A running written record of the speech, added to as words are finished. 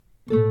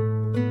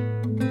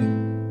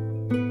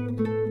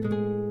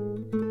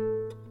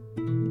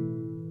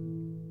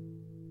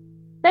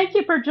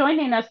for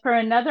joining us for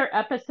another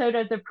episode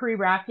of the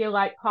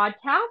Pre-Raphaelite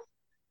podcast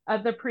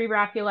of the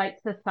Pre-Raphaelite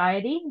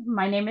Society.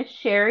 My name is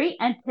Sherry,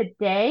 and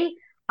today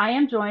I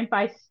am joined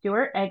by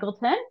Stuart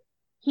Eggleton.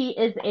 He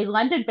is a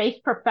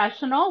London-based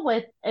professional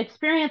with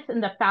experience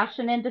in the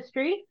fashion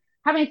industry,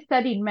 having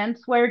studied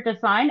menswear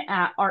design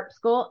at art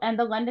school and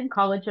the London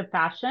College of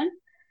Fashion.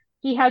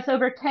 He has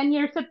over 10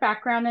 years of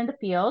background in the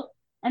field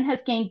and has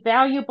gained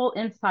valuable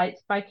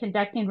insights by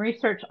conducting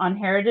research on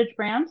heritage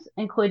brands,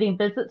 including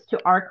visits to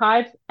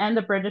archives and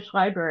the British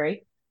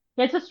Library.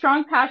 He has a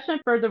strong passion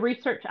for the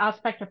research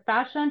aspect of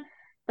fashion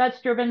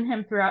that's driven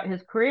him throughout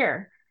his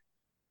career.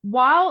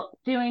 While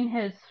doing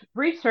his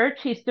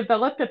research, he's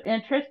developed an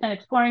interest in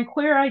exploring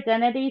queer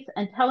identities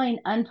and telling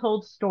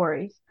untold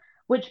stories,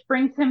 which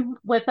brings him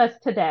with us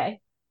today.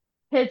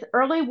 His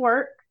early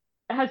work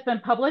has been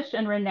published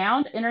in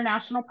renowned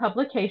international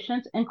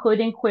publications,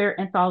 including Queer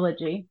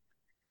Anthology.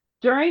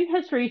 During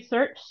his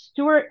research,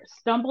 Stewart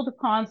stumbled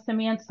upon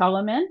Simeon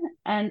Solomon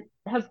and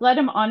has led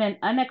him on an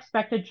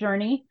unexpected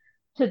journey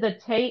to the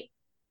Tate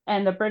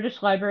and the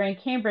British Library in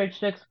Cambridge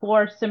to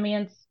explore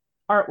Simeon's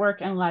artwork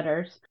and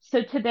letters.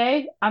 So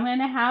today I'm going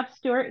to have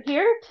Stewart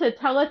here to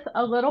tell us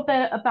a little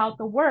bit about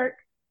the work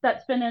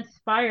that's been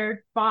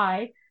inspired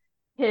by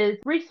his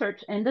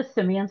research into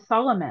Simeon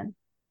Solomon.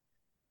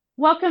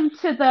 Welcome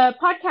to the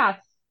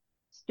podcast,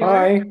 Stewart.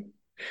 Hi,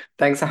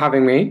 thanks for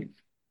having me.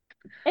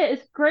 It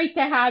is great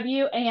to have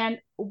you. And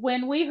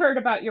when we heard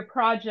about your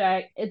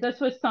project, this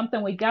was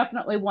something we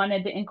definitely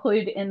wanted to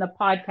include in the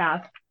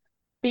podcast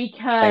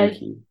because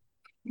Thank you.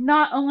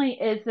 not only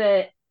is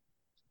it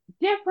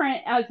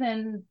different, as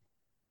in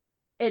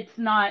it's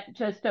not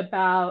just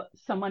about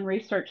someone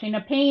researching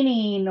a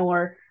painting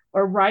or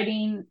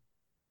writing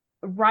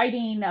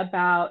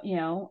about,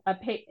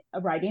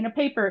 writing a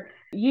paper.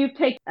 You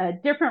take a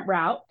different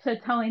route to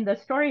telling the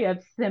story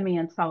of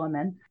Simeon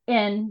Solomon.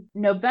 In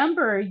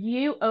November,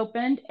 you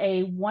opened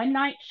a one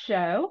night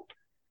show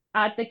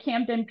at the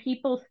Camden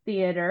People's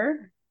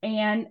Theater,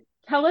 and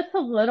tell us a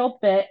little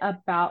bit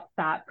about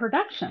that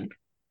production.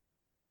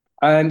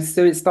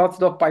 So it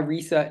started off by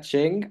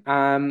researching.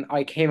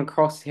 I came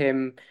across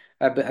him,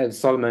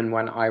 Solomon,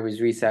 when I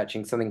was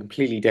researching something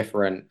completely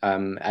different,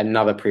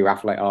 another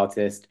pre-Raphaelite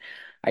artist.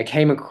 I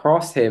came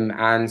across him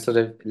and sort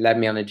of led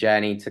me on a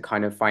journey to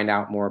kind of find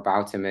out more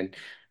about him and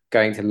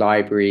going to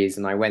libraries.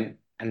 And I went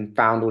and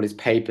found all his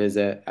papers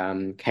at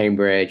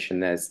Cambridge,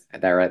 and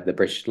they're at the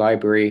British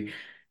Library,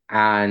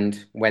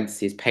 and went to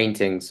see his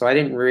paintings. So I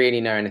didn't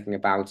really know anything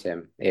about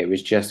him. It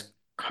was just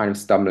kind of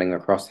stumbling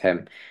across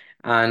him.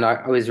 And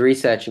I was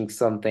researching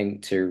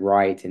something to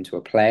write into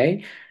a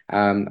play,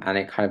 and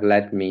it kind of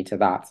led me to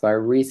that. So I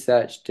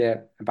researched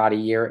it about a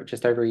year,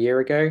 just over a year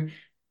ago,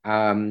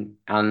 and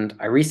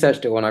I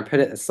researched it when I put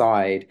it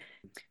aside.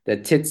 The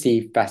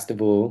Titsi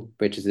Festival,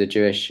 which is a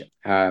Jewish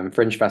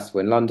fringe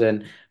festival in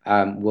London,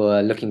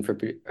 were looking for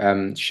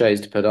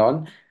shows to put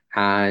on.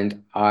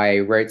 And I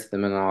wrote to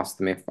them and asked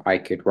them if I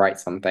could write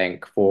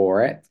something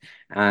for it.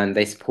 And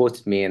they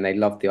supported me and they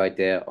loved the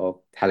idea of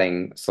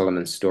telling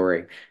Solomon's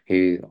story,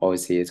 who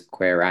obviously is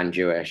queer and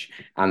Jewish.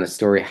 And the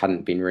story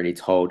hadn't been really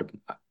told,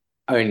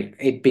 only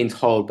it'd been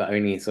told, but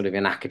only sort of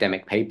in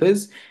academic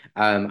papers.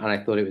 And I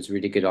thought it was a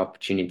really good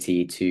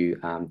opportunity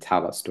to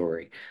tell that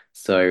story.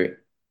 So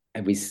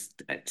we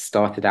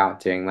started out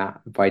doing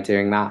that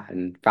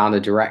and found a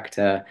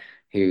director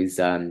who's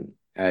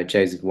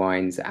Joseph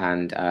Wines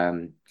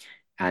and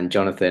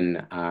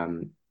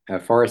Jonathan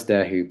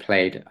Forrester, who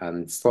played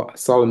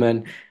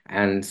Solomon,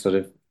 and sort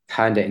of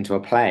turned it into a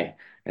play.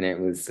 And it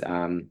was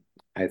on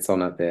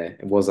at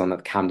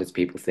the Camden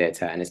People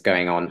Theatre, and it's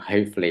going on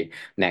hopefully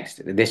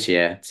next this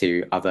year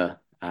to other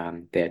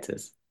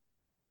theatres.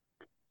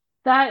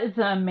 That is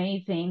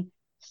amazing.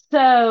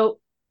 So,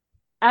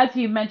 as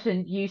you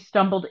mentioned, you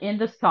stumbled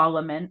into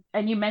Solomon,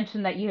 and you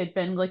mentioned that you had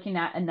been looking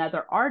at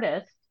another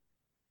artist.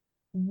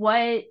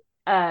 What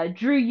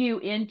drew you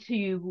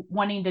into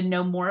wanting to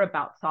know more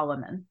about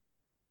Solomon?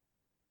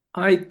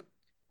 I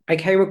I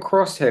came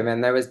across him,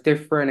 and there was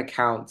different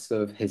accounts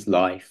of his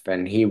life,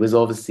 and he was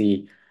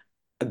obviously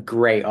a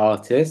great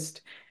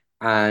artist,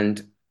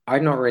 and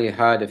I'd not really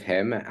heard of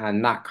him,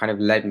 and that kind of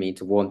led me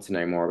to want to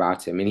know more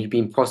about him. And he'd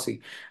been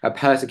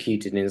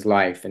persecuted in his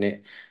life,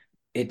 and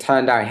it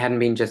turned out he hadn't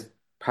been just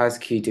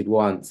persecuted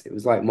once; it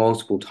was like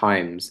multiple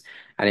times,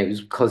 and it was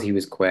because he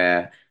was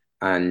queer,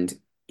 and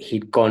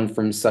he'd gone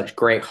from such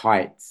great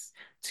heights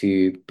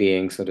to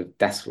being sort of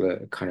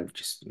desolate, kind of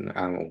just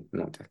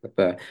not desolate,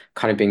 but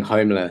kind of being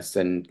homeless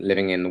and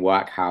living in the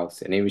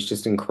workhouse, and it was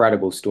just an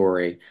incredible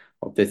story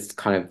of this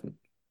kind of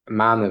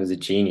man that was a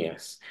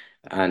genius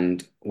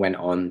and went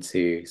on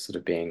to sort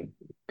of being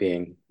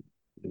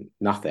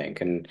nothing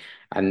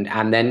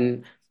and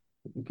then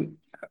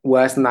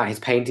worse than that, his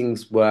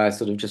paintings were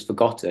sort of just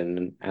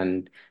forgotten,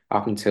 and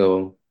up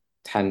until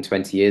 10,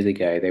 20 years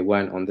ago they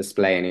weren't on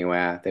display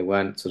anywhere, they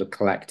weren't sort of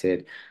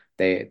collected,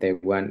 they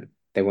weren't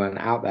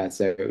out there.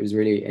 So it was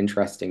really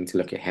interesting to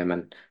look at him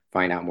and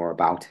find out more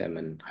about him,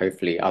 and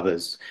hopefully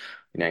others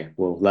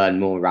we'll learn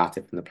more about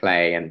it from the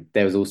play. And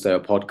there was also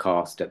a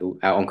podcast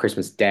on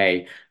Christmas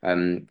Day.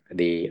 The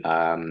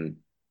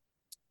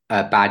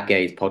Bad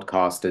Gays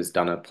podcast has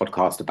done a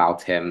podcast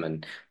about him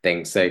and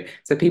things. So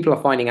people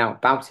are finding out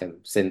about him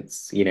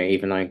since,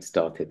 even I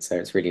started. So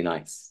it's really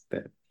nice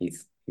that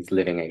he's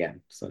living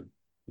again. So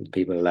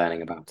people are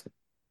learning about it.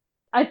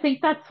 I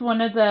think that's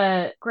one of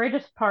the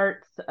greatest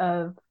parts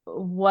of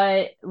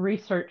what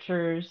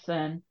researchers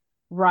and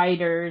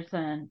writers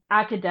and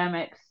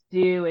academics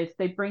do is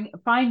they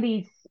find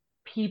these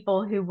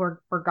people who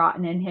were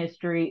forgotten in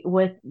history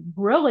with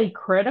really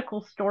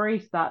critical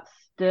stories that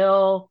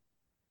still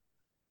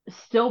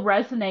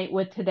resonate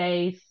with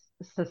today's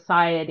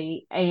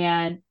society.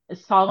 And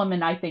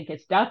Solomon, I think,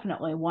 is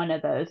definitely one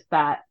of those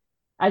that,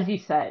 as you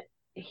said,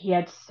 he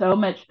had so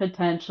much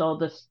potential,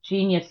 this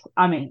genius.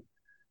 I mean,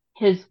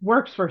 his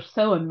works were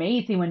so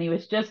amazing when he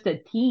was just a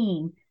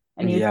teen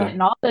and he was Yeah,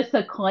 getting all this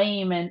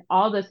acclaim and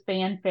all this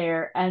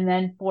fanfare. And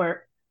then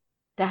for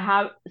to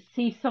have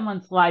see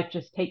someone's life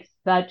just take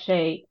such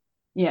a,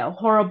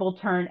 horrible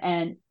turn.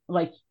 And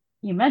like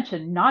you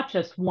mentioned, not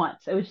just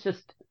once, it was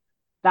just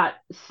that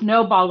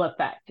snowball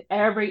effect.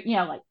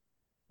 Like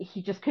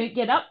he just couldn't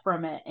get up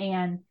from it.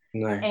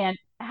 no, And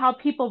how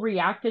people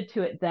reacted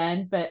to it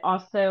then, but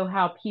also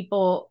how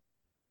people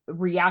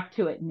react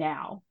to it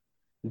now.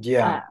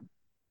 Uh, yeah.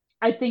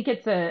 I think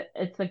it's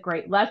a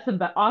great lesson,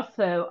 but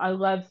also I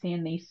love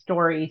seeing these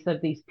stories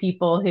of these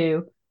people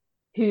who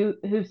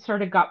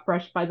sort of got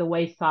brushed by the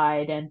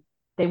wayside and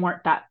they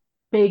weren't that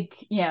big,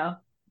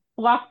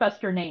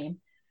 blockbuster name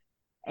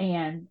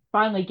and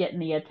finally getting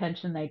the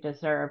attention they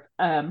deserve.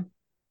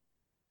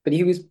 But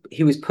he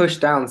was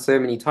pushed down so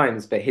many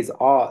times, but his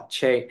art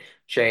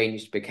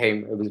changed,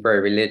 became it was very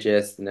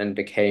religious, and then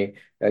became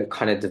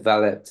kind of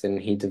developed, and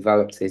he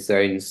developed his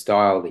own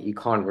style that you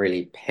can't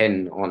really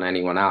pin on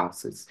anyone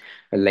else. It's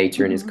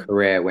later in his Mhm,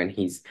 career when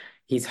he's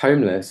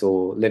homeless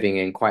or living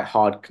in quite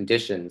hard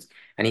conditions,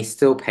 and he's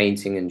still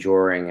painting and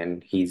drawing,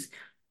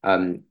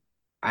 um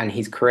and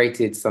he's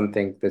created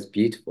something that's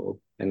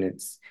beautiful, and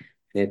it's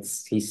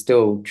he's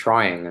still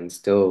trying and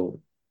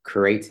still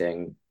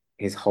creating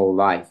his whole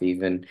life,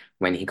 even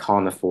when he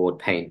can't afford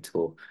paint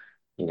or,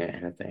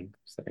 anything.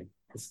 So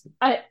it's,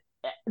 I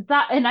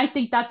that and I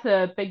think that's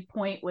a big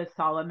point with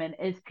Solomon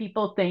is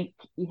people think,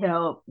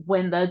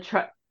 when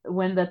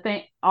the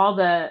thing all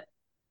the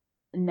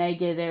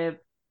negative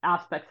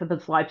aspects of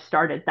his life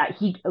started that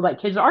he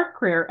like his art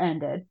career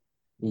ended.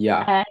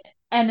 yeah,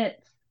 And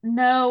it's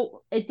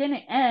no, it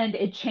didn't end.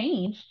 It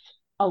changed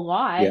a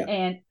lot.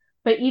 yeah.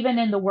 But even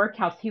in the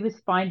workhouse, he was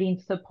finding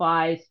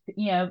supplies.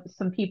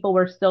 Some people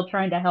were still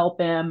trying to help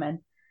him and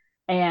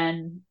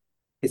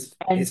His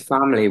and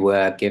family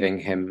were giving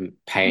him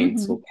paint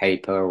or mhm,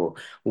 paper or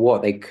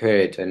what they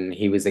could, and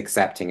he was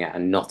accepting it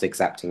and not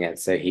accepting it.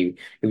 So he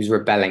was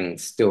rebelling,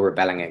 still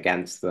rebelling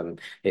against them,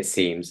 it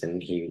seems,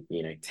 and he,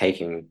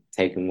 taking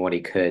what he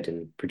could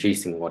and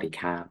producing what he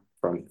can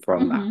from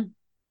that. mhm.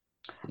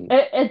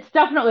 It's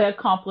definitely a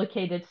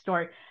complicated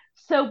story.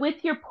 So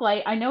with your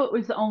play, I know it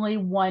was only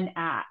one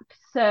act.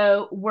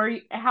 So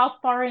how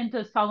far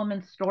into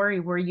Solomon's story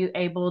were you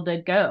able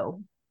to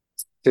go?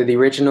 So the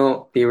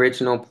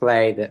original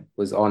play that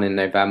was on in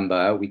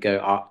November, we go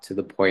up to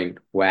the point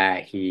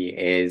where he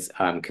is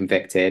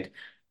convicted,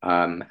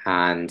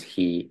 and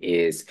he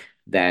is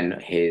then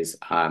his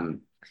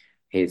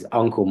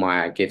uncle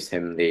Maya gives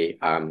him the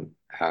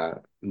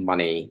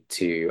money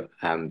to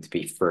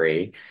be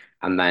free,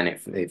 and then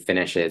it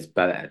finishes.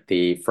 But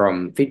the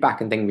from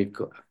feedback and thing we've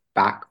got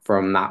back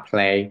from that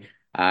play,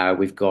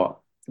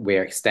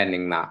 we're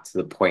extending that to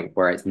the point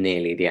where it's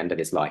nearly the end of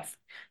his life.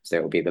 So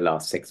it will be the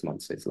last 6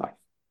 months of his life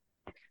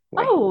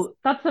where he's Oh,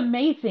 that's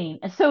amazing.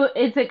 So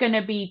is it going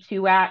to be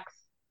two acts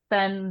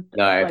then?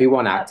 no, it'd be Like,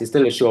 one act. It's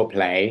still a short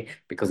play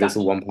because it's a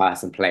gotcha. one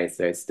person play,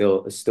 so it's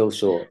still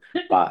short,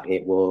 but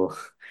it will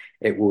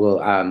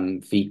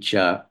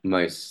feature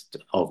most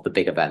of the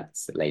big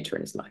events later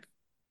in his life.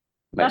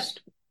 That's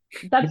Most.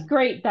 that's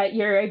great that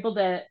you're able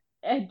to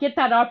get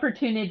that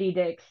opportunity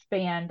to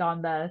expand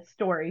on the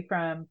story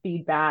from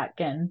feedback.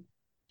 And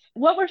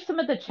what were some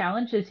of the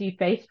challenges you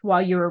faced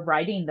while you were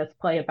writing this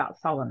play about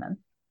Solomon?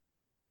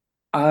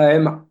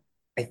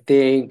 I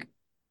think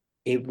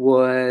it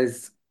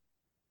was.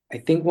 I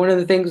think one of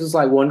the things was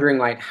like wondering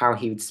like how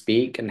he would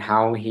speak and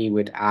how he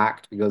would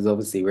act because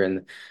obviously we're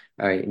in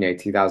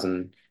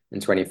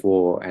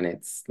 2024, and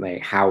it's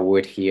like how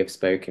would he have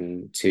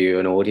spoken to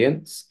an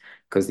audience,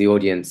 because the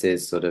audience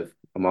is sort of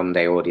a modern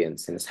day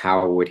audience, and it's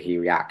how would he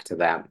react to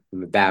them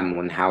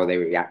and how they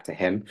react to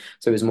him.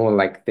 So it was more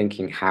like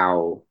thinking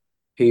how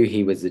who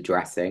he was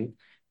addressing,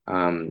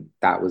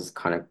 that was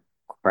kind of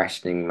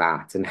questioning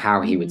that, and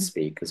how he would Hmm.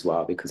 speak as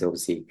well, because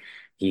obviously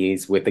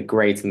he's with the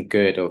great and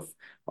good of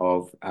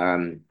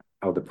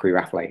the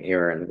pre-Raphaelite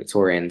era and the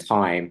Victorian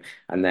time,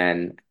 and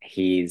then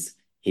he's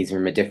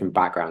from a different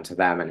background to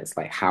them, and it's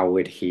like how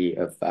would he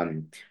have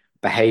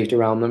behaved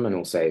around them, and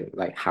also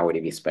like how would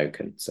he be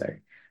spoken? So I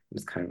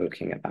was kind of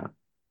looking at that,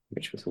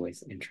 which was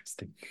always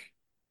interesting.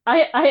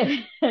 I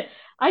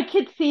I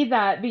could see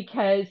that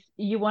because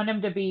you want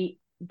him to be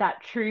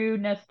that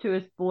trueness to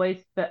his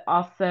voice, but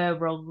also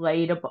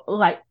relatable,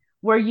 like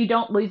where you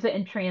don't lose it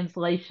in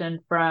translation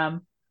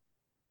from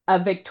a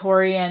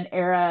Victorian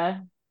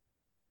era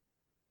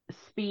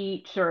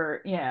speech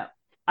or,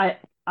 I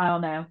I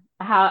don't know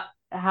how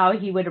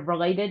he would have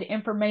related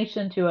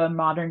information to a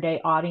modern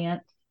day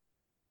audience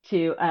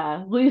to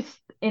lose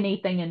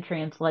anything in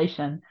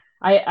translation.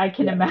 I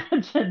can Yeah.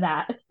 imagine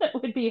that. It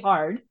would be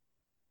hard.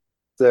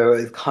 So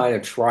it's kind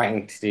of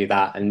trying to do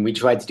that, and we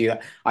tried to do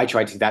that. I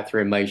tried to do that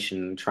through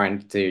emotion, trying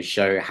to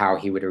show how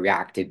he would have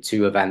reacted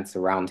to events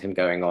around him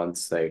going on.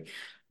 So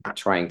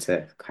trying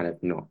to kind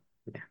of not,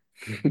 yeah,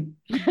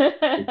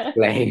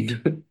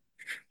 explain.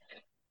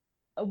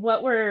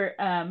 What were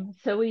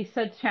so we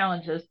said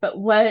challenges, but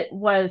what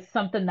was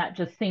something that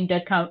just seemed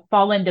to come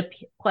fall into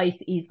place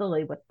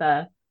easily with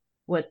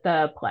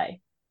the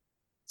play?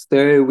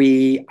 So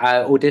we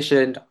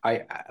auditioned.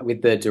 I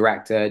with the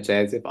director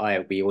Joseph.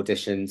 We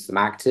auditioned some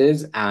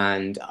actors,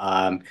 and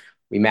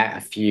we met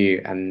a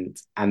few, and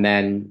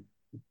then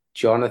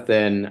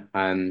Jonathan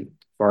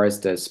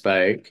Forrester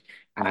spoke,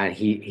 and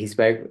he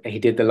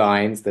did the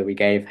lines that we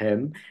gave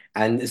him,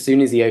 and as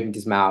soon as he opened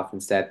his mouth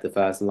and said the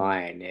first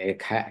line, it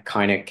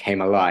kind of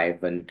came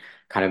alive and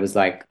kind of was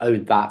like, oh,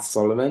 that's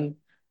Solomon.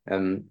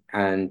 And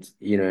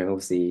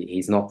obviously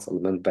he's not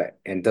Solomon, but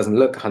and doesn't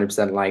look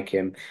 100% like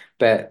him.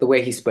 But the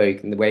way he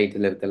spoke and the way he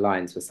delivered the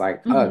lines was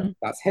like, oh, Hmm.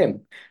 that's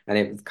him. And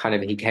it was kind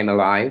of he came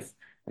alive.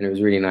 And it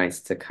was really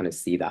nice to kind of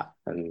see that.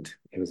 And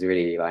it was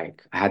really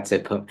like I had to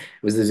put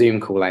it was a Zoom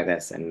call like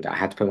this, and I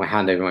had to put my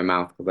hand over my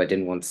mouth because I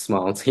didn't want to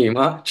smile too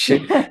much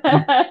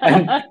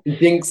and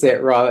jinx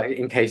it rather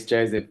in case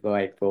Joseph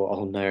like thought,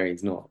 oh no,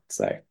 he's not.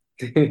 So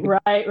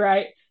Right,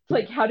 right. It's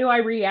like how do I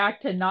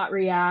react and not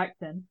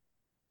react and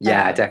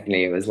yeah, uh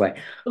definitely. It was like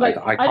like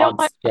I can't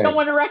I don't show.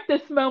 want to wreck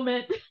this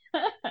moment.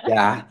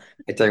 Yeah,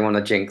 I don't want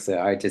to jinx it.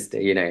 I just,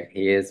 he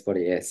is what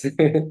he is.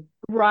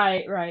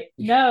 Right, right.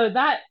 No,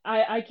 that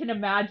I can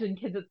imagine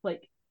because it's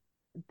like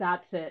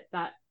that's it.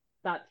 That's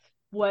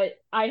what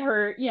I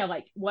heard,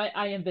 like what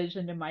I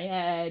envisioned in my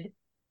head.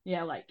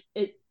 Like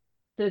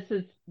this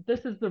is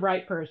this is the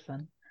right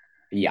person.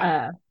 Yeah.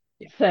 Uh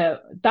Yeah. so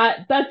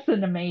that's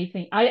an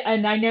amazing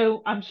I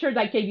know I'm sure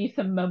that gave you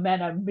some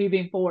momentum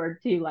moving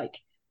forward too, like,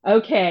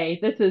 okay,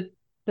 this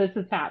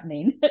is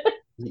happening.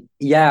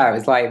 Yeah, it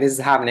was like this is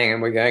happening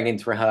and we're going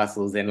into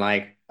rehearsals in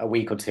like a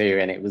week or two,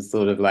 and it was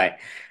sort of like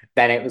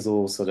then it was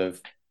all sort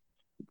of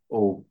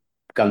all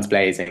guns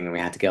blazing and we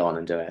had to go on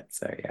and do it.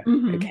 So yeah,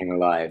 it Hmm. came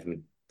alive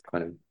and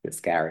kind of a bit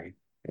scary.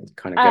 It was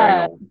kind of going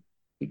Uh on.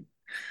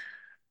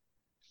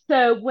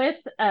 so with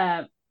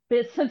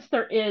but since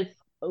there is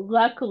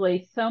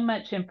luckily so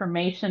much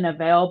information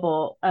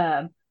available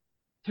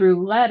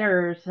through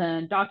letters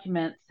and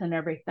documents and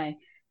everything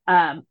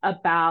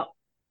about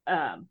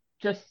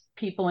just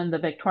people in the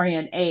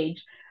Victorian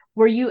age.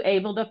 Were you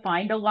able to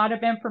find a lot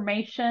of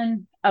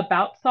information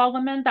about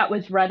Solomon that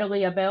was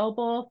readily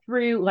available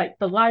through like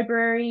the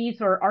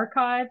libraries or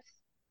archives?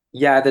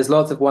 Yeah, there's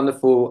lots of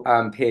wonderful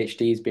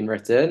PhDs been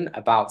written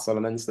about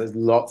Solomon. So there's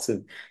lots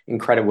of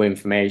incredible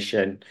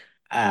information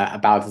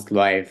about his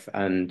life,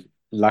 and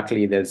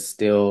luckily there's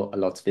still a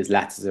lot of his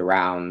letters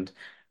around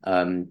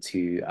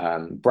to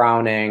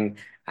Browning,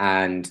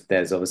 and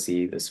there's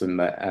obviously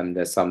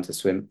there's some to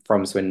swim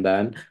from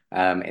Swinburne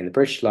in the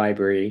British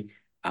Library,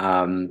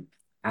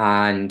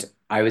 and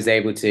I was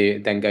able to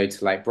then go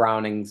to like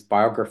Browning's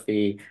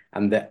biography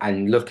and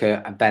look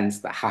at events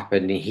that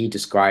happened and he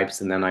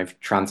describes, and then I've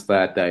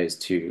transferred those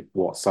to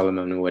what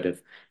Solomon would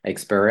have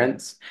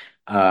experienced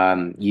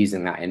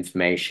using that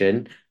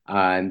information.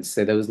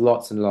 So there was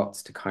lots and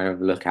lots to kind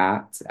of look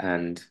at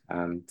and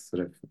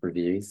sort of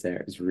review. So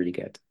it was really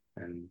good.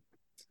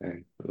 So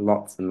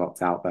lots and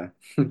lots out there.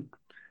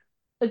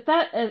 Is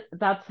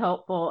that's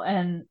helpful,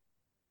 and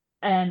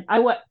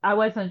I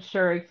wasn't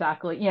sure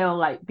exactly,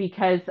 like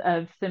because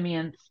of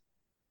Simeon's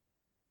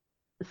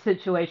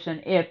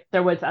situation, if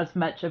there was as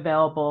much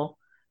available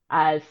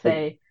as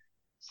say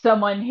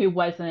someone who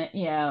wasn't,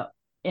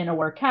 in a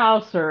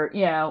workhouse or,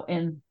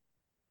 in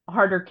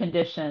harder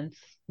conditions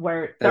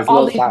where There's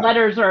all lots these out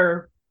letters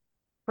are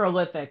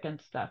prolific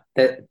and stuff.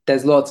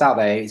 there's lots out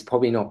there. It's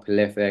probably not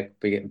prolific,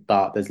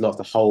 but there's lots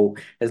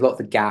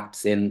of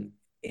gaps in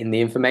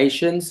the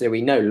information. So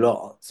we know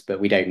lots, but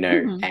we don't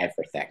know Hmm.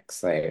 everything.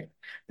 So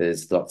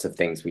there's lots of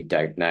things we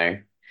don't know,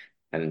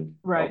 and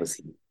Right.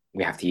 obviously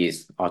we have to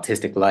use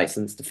artistic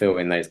license to fill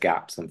in those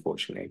gaps,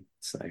 unfortunately.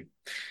 So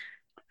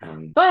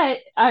um, But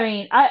I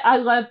mean, I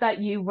love that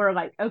you were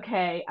like,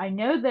 okay, I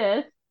know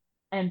this,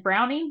 and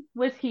Browning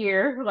was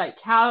here. Like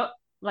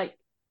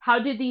how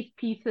did these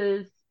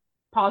pieces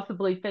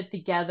possibly fit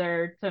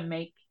together to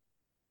make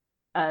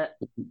a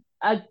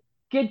a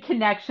good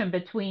connection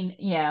between,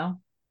 yeah,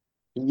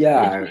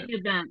 between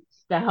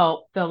events to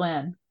help fill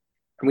in?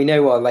 and we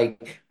know what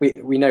like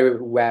we know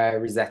where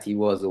Rossetti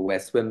was or where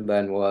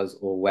Swinburne was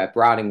or where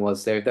Browning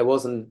was. So if there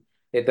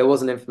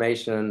wasn't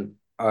information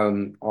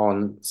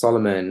on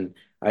Solomon,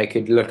 I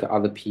could look at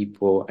other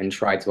people and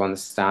try to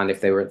understand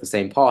if they were at the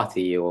same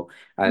party, or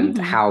and Hmm.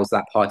 how's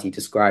that party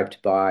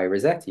described by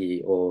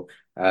Rossetti or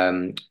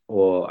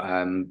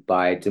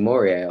by Du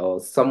Maurier or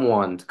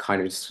someone to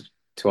kind of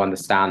to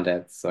understand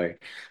it. So,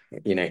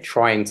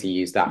 trying to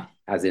use that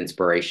as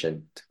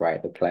inspiration to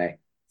write the play.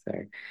 So,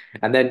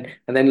 and then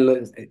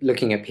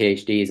looking at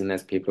PhDs, and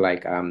there's people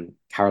like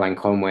Caroline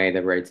Conway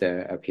that wrote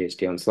a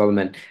PhD on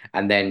Solomon,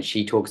 and then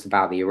she talks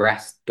about the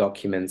arrest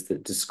documents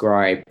that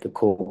describe the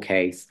court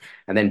case,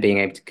 and then being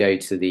able to go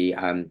to the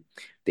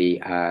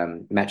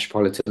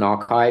Metropolitan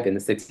Archive in the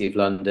City of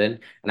London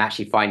and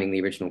actually finding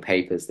the original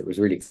papers. That was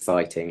really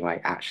exciting,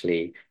 like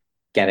actually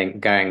going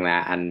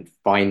there and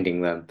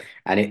finding them.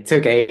 And it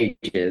took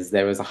ages.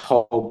 There was a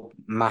whole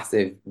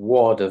massive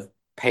wad of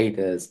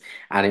papers,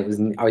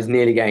 and I was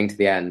nearly getting to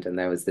the end, and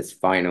there was this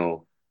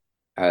final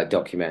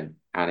document,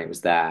 and it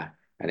was there,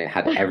 and it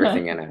had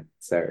everything in it.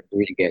 So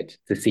really good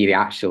to see the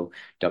actual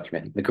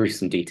document, the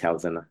gruesome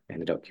details in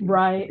the document.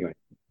 Right. Anyway.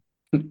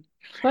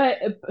 But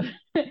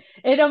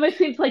it almost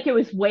seems like it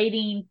was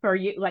waiting for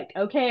you, like,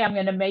 okay, I'm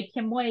going to make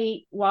him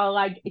wait while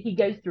he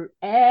goes through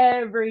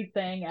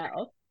everything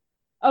else.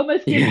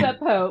 Almost gives Yeah. up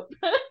hope.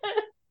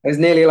 It was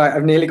nearly like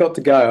I've nearly got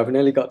to go. I've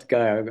nearly got to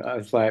go. I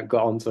was like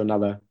got on to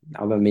another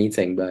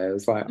meeting, but it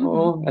was like, Hmm.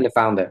 oh, and I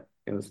found it.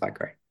 It was like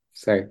great.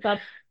 So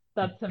That's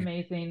that's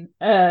amazing.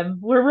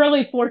 We're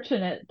really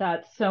fortunate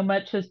that so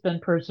much has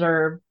been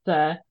preserved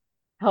to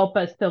help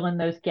us fill in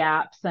those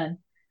gaps, and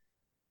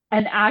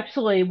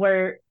actually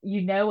where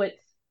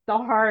it's the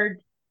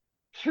hard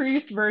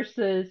truth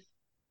versus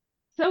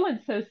so and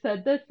so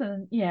said this,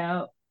 and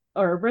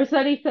or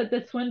Rossetti said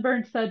this,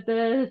 Swinburne said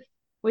this,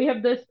 we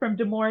have this from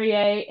Du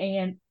Maurier,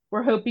 and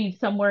we're hoping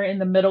somewhere in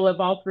the middle of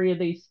all three of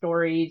these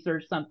stories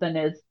or something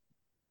is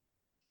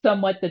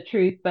somewhat the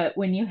truth. But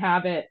when you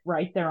have it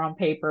right there on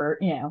paper,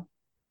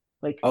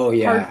 like oh hard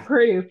yeah.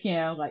 proof,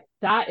 like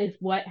that is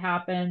what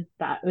happened,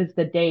 that was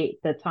the date,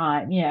 the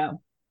time,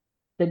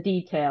 the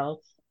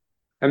details.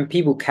 And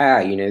people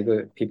care,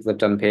 the people that have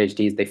done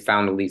PhDs, they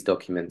found all these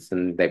documents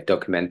and they've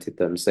documented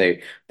them. So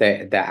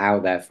they're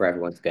out there for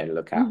everyone to go and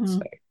look at. Hmm.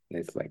 So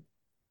it's like,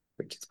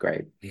 which is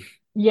great.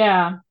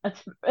 Yeah,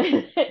 it's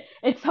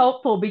it's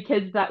helpful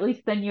because at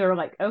least then you're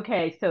like,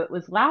 okay, so it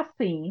was last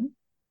seen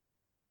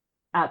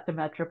at the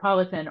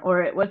Metropolitan,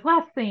 or it was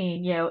last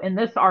seen, in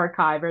this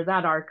archive or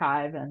that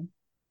archive,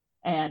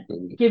 and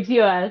gives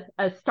you a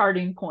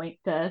starting point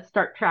to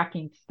start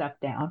tracking stuff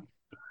down.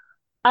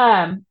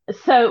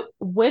 So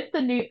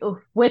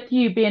with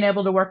you being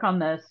able to work on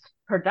this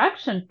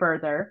production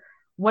further,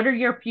 what are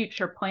your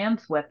future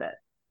plans with it?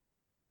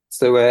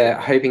 So we're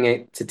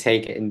hoping to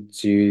take it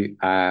into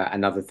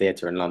another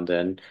theatre in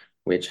London,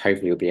 which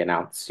hopefully will be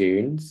announced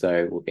soon.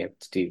 So we'll be able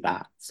to do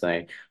that.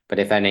 So, but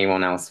if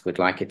anyone else would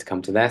like it to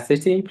come to their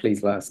city,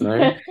 please let us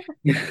know.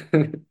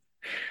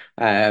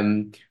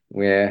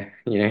 We're,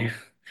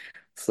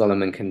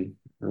 Solomon can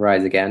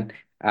rise again.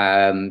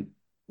 Um,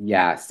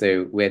 yeah,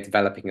 so we're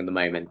developing at the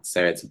moment,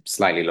 so it's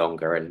slightly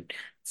longer and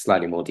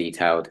slightly more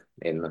detailed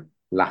in the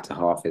latter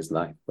half is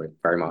like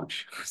very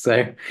much.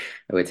 So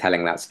we're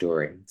telling that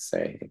story,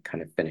 so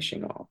kind of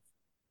finishing off.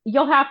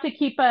 You'll have to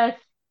keep us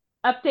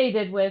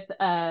updated with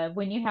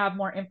when you have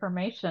more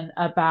information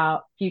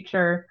about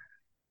future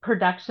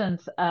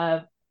productions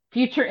of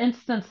future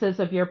instances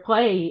of your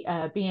play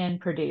being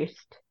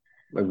produced.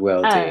 We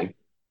will Uh, do.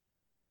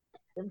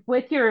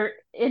 with your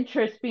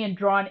interest being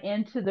drawn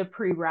into the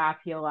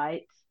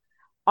pre-Raphaelites,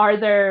 are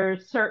there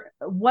certain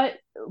what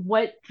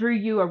drew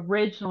you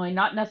originally,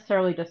 not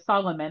necessarily to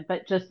Solomon,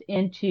 but just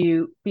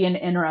into being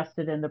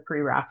interested in the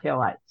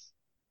pre-Raphaelites?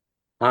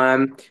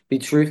 Be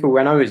truthful,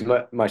 when I was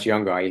much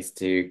younger, I used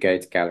to go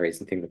to galleries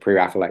and think the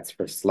pre-Raphaelites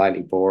were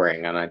slightly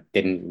boring, and I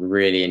didn't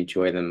really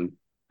enjoy them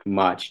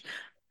much.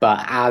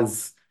 But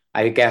as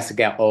I guess I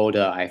get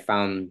older, I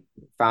found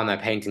their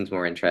paintings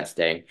more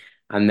interesting,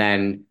 and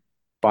then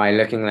by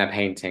looking at their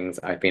paintings,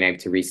 I've been able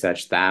to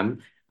research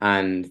them,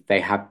 and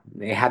they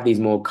had these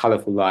more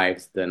colorful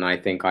lives than I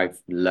think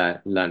I've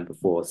learned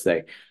before.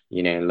 So,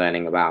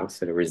 learning about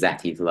sort of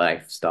Rossetti's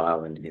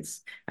lifestyle and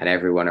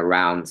everyone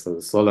around sort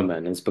of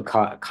Solomon has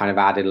become kind of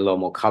added a lot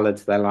more color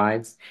to their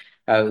lives,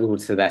 or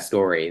to their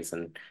stories,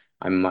 and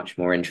I'm much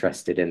more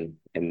interested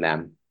in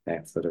them.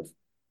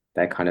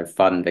 They're kind of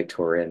fun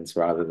Victorians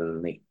rather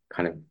than the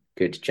kind of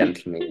good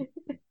gentlemen.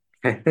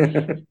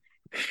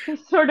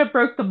 Sort of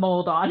broke the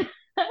mold on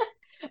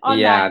on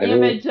Yeah, that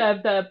image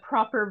of the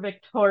proper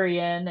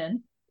Victorian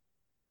and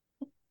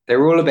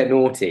they're all a bit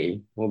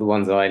naughty. All the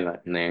ones I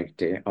like know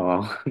do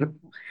are.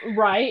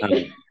 right.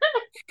 Um,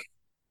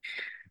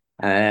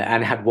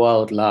 and had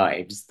wild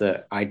lives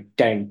that I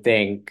don't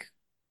think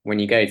when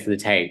you go to the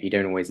tape, you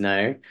don't always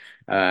know.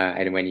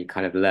 And when you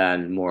kind of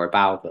learn more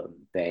about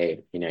them,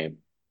 they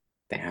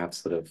have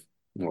sort of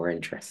more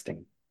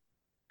interesting.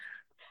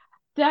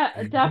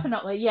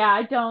 Definitely. Yeah,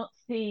 I don't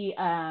see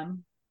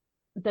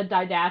the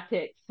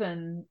didactics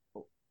and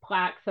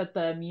plaques at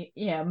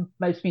the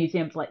most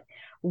museums like,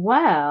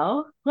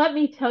 well, let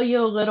me tell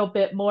you a little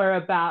bit more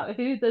about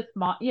who this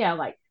yeah,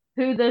 like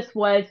who this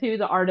was, who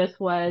the artist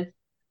was,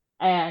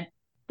 and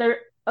there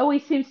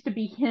always seems to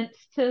be hints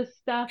to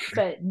stuff,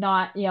 but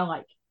not,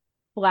 like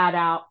flat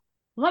out.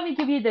 Let me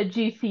give you the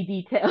juicy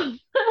details.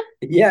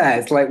 Yeah,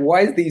 it's like,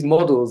 why is these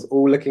models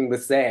all looking the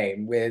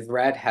same with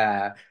red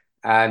hair?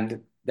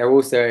 And they're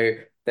also,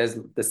 there's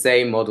the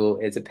same model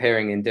is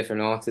appearing in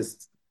different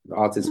artists'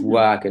 Mhm.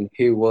 work, and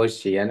who was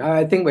she? And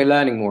I think we're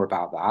learning more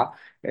about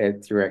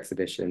that through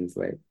exhibitions.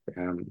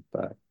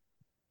 But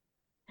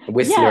the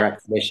Whistler Yeah,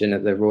 exhibition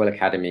at the Royal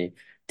Academy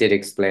did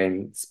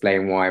explain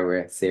why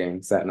we're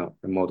seeing certain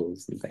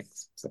models and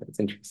things. So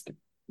it's interesting.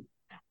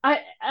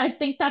 I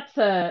think that's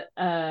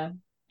a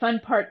fun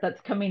part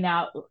that's coming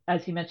out,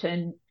 as you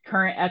mentioned,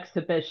 current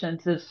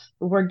exhibitions is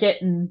we're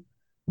getting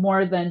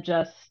more than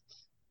just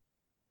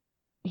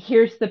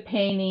here's the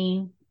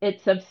painting.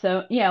 It's of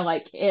so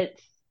like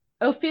it's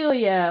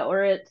Ophelia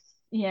or it's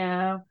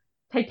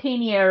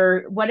Titania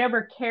or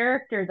whatever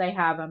character they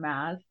have them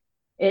as.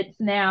 It's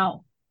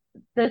now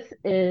this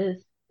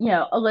is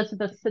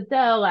Elizabeth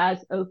Siddell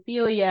as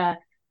Ophelia,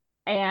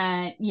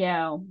 and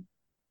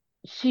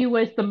she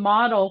was the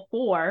model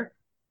for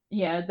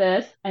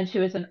this, and she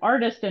was an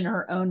artist in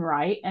her own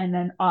right, and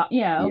then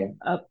Yeah.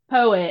 a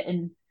poet,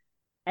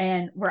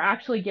 and we're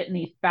actually getting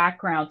these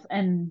backgrounds,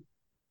 and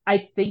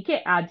I think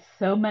it adds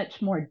so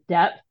much more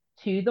depth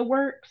to the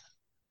works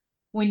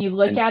when you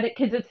look And at it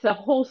because it's a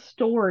whole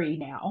story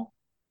now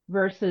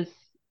versus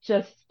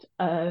just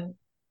a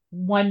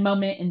one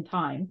moment in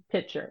time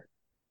picture.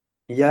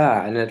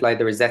 yeah, and at like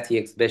the Rossetti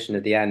exhibition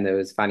at the end, there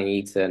was Fanny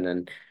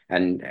Eaton,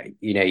 and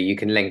you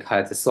can link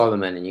her to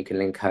Solomon, and you can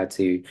link her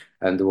to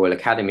the Royal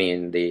Academy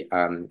and the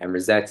and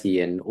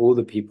Rossetti and all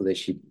the people that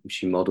she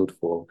modeled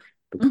for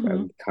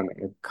Hmm.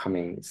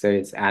 coming. So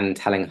it's and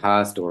telling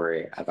her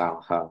story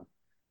about her,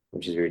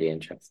 which is really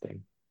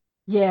interesting.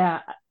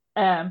 Yeah.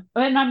 And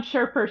I'm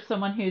sure for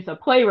someone who's a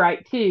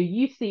playwright too,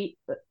 you see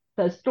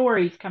the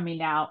stories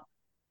coming out,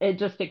 it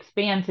just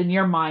expands in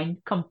your mind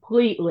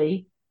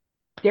completely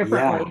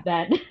differently Yeah,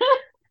 than.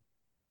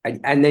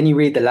 and then you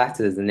read the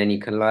letters, and then you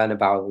can learn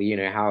about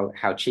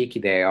how cheeky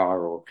they are,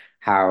 or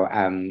how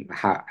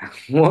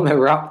what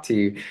they're up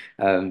to,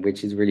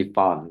 which is really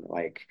fun.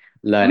 Like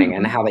learning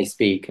and Mhm. how they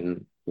speak,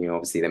 and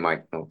obviously they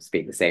might not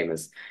speak the same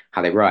as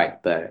how they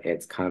write, but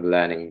it's kind of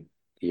learning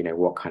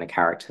what kind of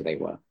character they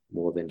were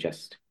more than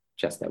just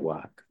their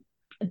work.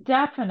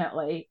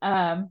 Definitely.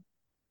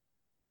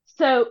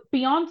 So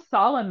beyond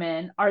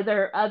Solomon, are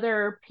there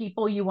other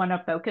people you want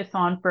to focus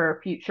on for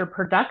future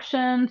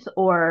productions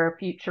or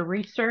future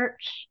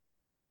research?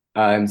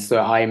 So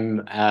I'm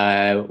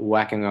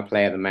working on a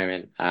play at the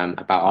moment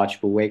about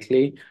Archibald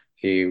Wakely,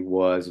 who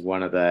was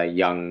one of the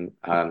young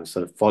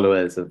sort of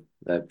followers of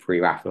the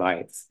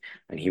Pre-Raphaelites,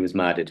 and he was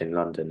murdered in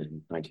London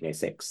in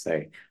 1906.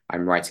 So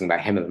I'm writing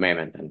about him at the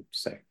moment, and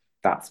so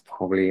that's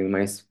probably the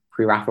most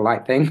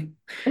Pre-Raphaelite thing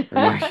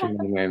I'm working on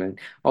at the moment.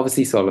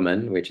 Obviously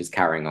Solomon, which is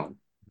carrying on.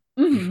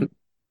 Mhm.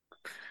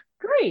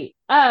 Great.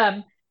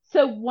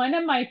 So one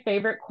of my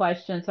favorite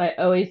questions I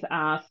always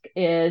ask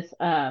is,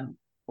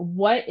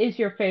 what is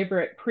your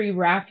favorite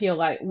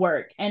pre-Raphaelite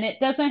work? And it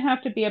doesn't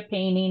have to be a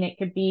painting. It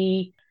could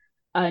be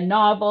a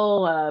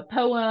novel, a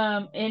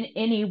poem, in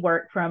any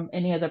work from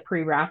any of the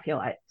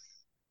pre-Raphaelites.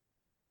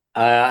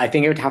 I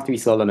think it would have to be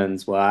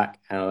Solomon's work,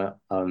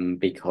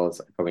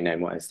 because I probably know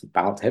most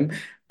about him.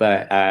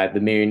 But The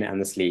Moon and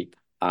the Sleep,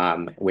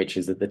 which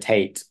is at the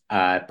Tate,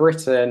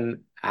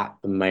 Britain at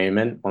the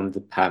moment on the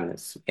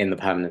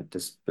permanent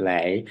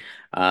display.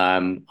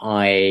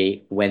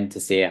 I went to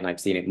see it, and I've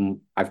seen it.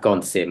 I've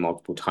gone to see it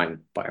multiple times,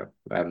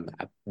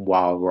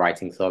 while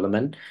writing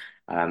Solomon.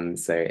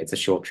 So it's a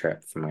short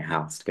trip from my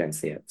house to go and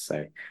see it.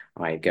 So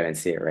I go and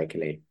see it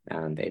regularly,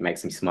 and it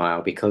makes me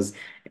smile because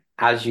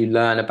as you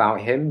learn about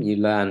him, you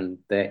learn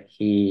that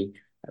he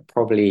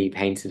probably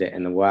painted it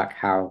in the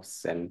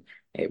workhouse, and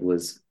it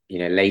was,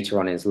 later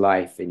on in his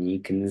life, and you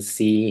can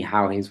see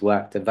how his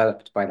work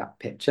developed by that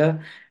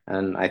picture.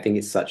 And I think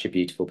it's such a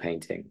beautiful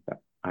painting,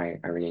 but I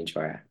really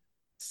enjoy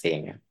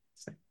seeing it.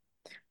 So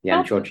the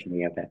That's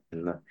androgyny of it,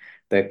 and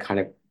the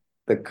kind of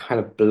the kind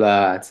of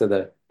blur to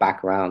the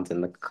background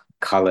and the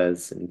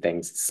colors and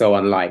things, so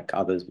unlike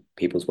other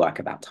people's work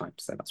at that time.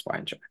 So that's why I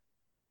enjoy it.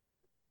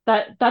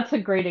 that's a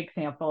great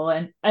example,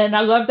 and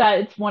I love that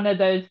it's one of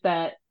those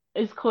that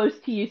is close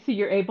to you, so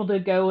you're able to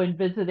go and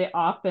visit it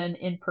often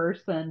in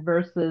person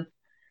versus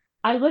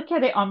I look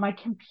at it on my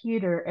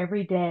computer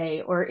every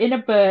day or in a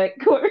book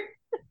or.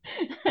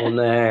 Well,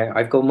 no,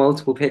 I've got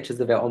multiple pictures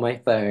of it on my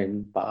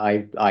phone, but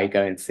I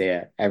go and see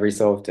it every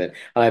so often.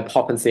 And I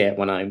pop and see it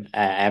when I'm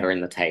ever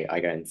in the Tate. I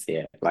go and see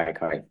it.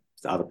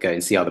 I'll go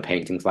and see other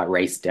paintings like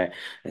Race Day.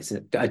 It's a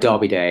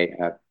Derby Day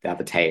at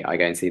the Tate. I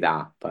go and see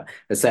that. But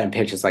there's certain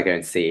pictures I go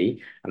and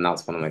see, and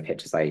that's one of my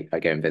pictures I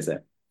go and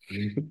visit.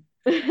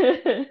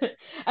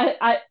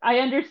 I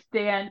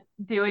understand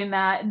doing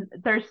that. And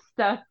there's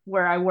stuff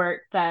where I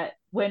work that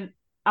when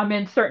I'm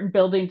in certain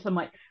buildings, I'm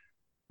like,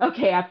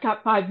 okay, I've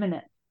got 5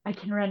 minutes. I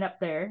can run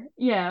up there,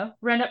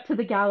 run up to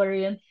the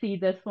gallery and see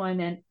this one.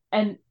 And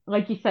and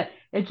like you said,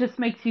 it just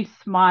makes you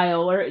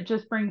smile or it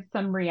just brings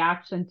some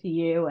reaction to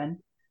you,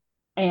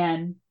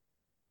 and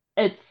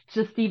it's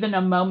just even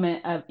a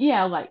moment of,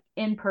 yeah, like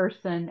in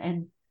person.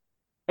 And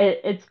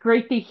it's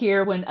great to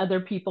hear when other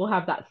people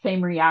have that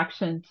same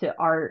reaction to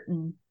art.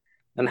 And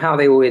how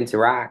they all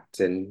interact,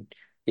 and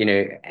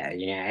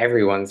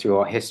everyone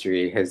throughout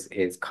history has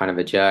is kind of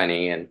a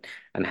journey,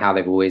 and how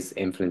they've always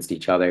influenced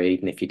each other.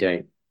 Even if you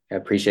don't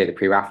appreciate the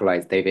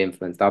pre-Raphaelites, they've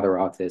influenced other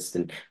artists,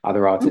 and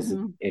other artists have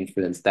Mhm.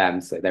 influenced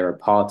them, so they're a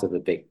part of the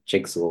big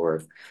jigsaw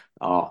of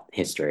art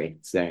history.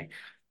 So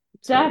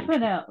it's very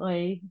interesting.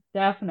 Definitely,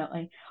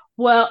 definitely.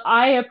 Well,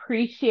 I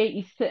appreciate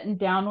you sitting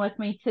down with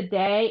me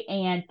today,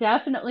 and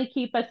definitely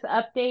keep us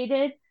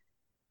updated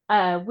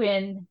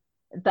when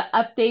the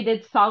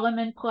updated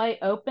Solomon play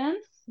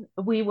opens.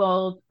 We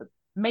will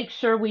make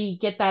sure we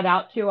get that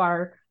out to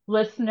our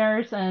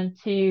listeners and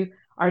to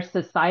our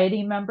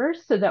society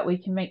members so that we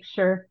can make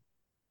sure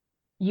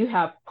you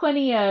have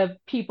plenty of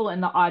people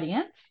in the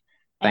audience.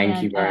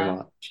 Thank you And very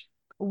much.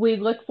 we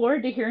look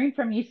forward to hearing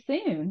from you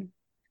soon.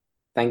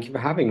 Thank you for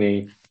having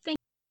me.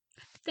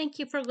 Thank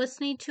you for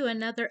listening to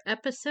another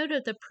episode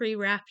of the Pre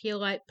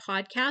Raphaelite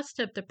podcast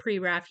of the Pre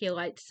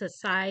Raphaelite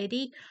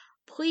Society.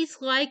 Please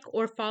like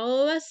or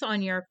follow us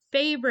on your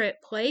favorite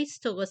place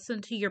to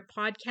listen to your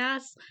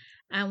podcasts,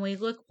 and we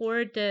look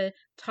forward to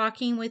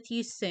talking with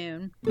you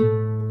soon.